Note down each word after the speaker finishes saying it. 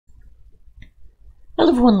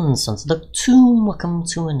Hello everyone, Sons of the Tomb. Welcome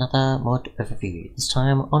to another mod overview, this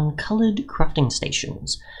time on coloured crafting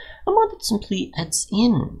stations. A mod that simply adds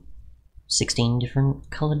in 16 different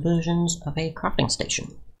coloured versions of a crafting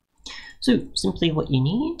station. So simply what you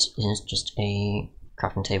need is just a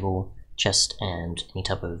crafting table, chest and any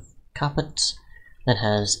type of carpet that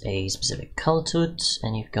has a specific colour to it,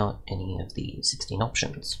 and you've got any of the 16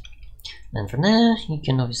 options. And from there you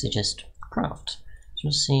can obviously just craft. So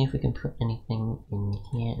let's see if we can put anything in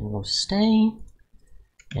here and it'll stay,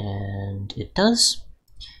 and it does.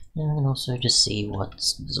 And we can also just see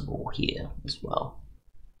what's visible here as well.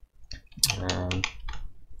 So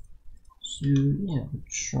yeah, we'll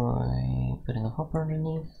try putting a hopper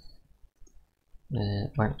underneath.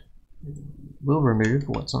 We'll remove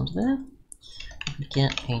what's under there. We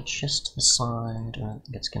get a chest to the side. I don't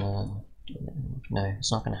think it's gonna. No,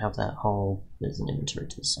 it's not gonna have that whole. There's an inventory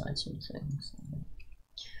to the side sort of thing. So.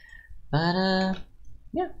 But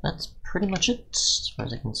yeah, that's pretty much it as far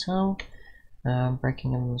as I can tell.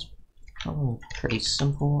 Breaking them is probably pretty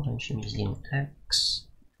simple. I should use an axe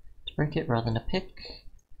to break it rather than a pick.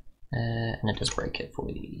 And it does break it for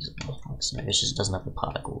you easily. So it just doesn't have the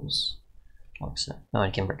particles. Like so. Oh, I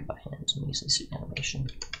can break it by hand. So easily see the animation.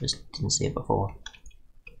 Just didn't see it before.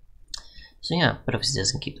 So yeah, but obviously it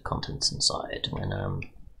doesn't keep the contents inside when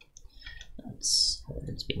it's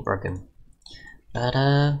being broken. But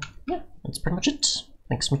yeah, that's pretty much it.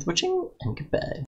 Thanks so much for watching, and goodbye.